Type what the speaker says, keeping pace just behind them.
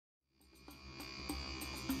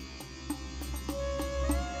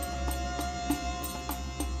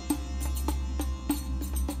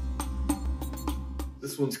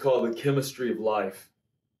one's called The Chemistry of Life.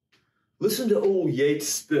 Listen to old Yates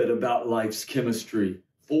spit about life's chemistry.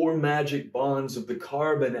 4 magic bonds of the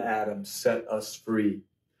carbon atom set us free.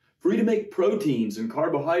 Free to make proteins and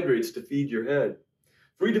carbohydrates to feed your head.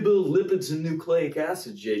 Free to build lipids and nucleic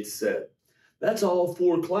acids, Yates said. That's all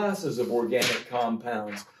 4 classes of organic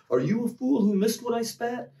compounds. Are you a fool who missed what I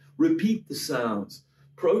spat? Repeat the sounds.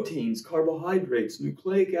 Proteins, carbohydrates,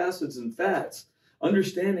 nucleic acids, and fats.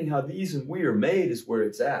 Understanding how these and we are made is where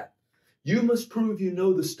it's at. You must prove you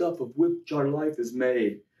know the stuff of which our life is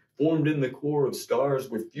made, formed in the core of stars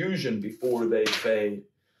with fusion before they fade.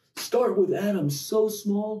 Start with atoms so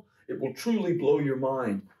small, it will truly blow your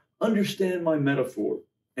mind. Understand my metaphor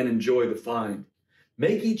and enjoy the find.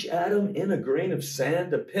 Make each atom in a grain of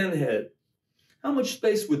sand a pinhead. How much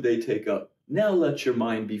space would they take up? Now let your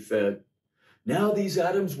mind be fed. Now these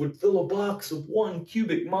atoms would fill a box of 1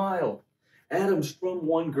 cubic mile. Atoms from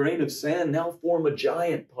 1 grain of sand now form a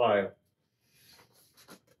giant pile.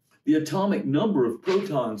 The atomic number of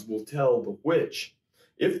protons will tell the which.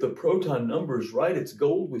 If the proton number is right, it's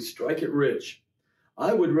gold, we strike it rich.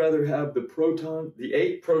 I would rather have the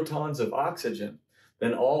 8 protons of oxygen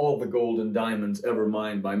than all the gold and diamonds ever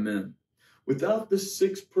mined by men. Without the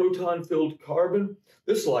 6 proton-filled carbon,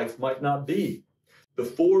 this life might not be. The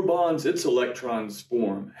 4 bonds its electrons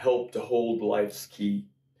form help to hold life's key.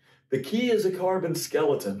 The key is a carbon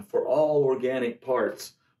skeleton for all organic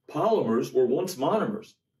parts. Polymers were once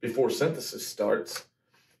monomers before synthesis starts.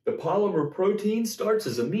 The polymer protein starts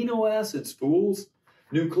as amino acids, fools.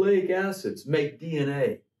 Nucleic acids make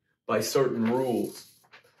DNA by certain rules.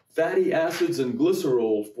 Fatty acids and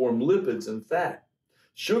glycerols form lipids and fat.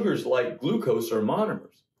 Sugars like glucose are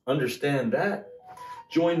monomers. Understand that?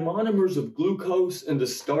 Join monomers of glucose into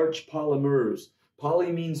starch polymers.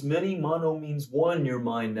 Poly means many, mono means one, your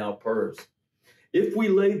mind now purrs. If we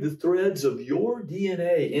laid the threads of your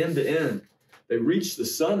DNA end to end, they reach the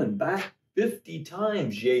sun and back 50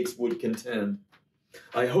 times, Yates would contend.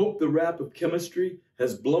 I hope the rap of chemistry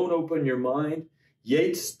has blown open your mind.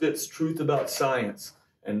 Yates spits truth about science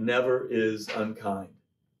and never is unkind.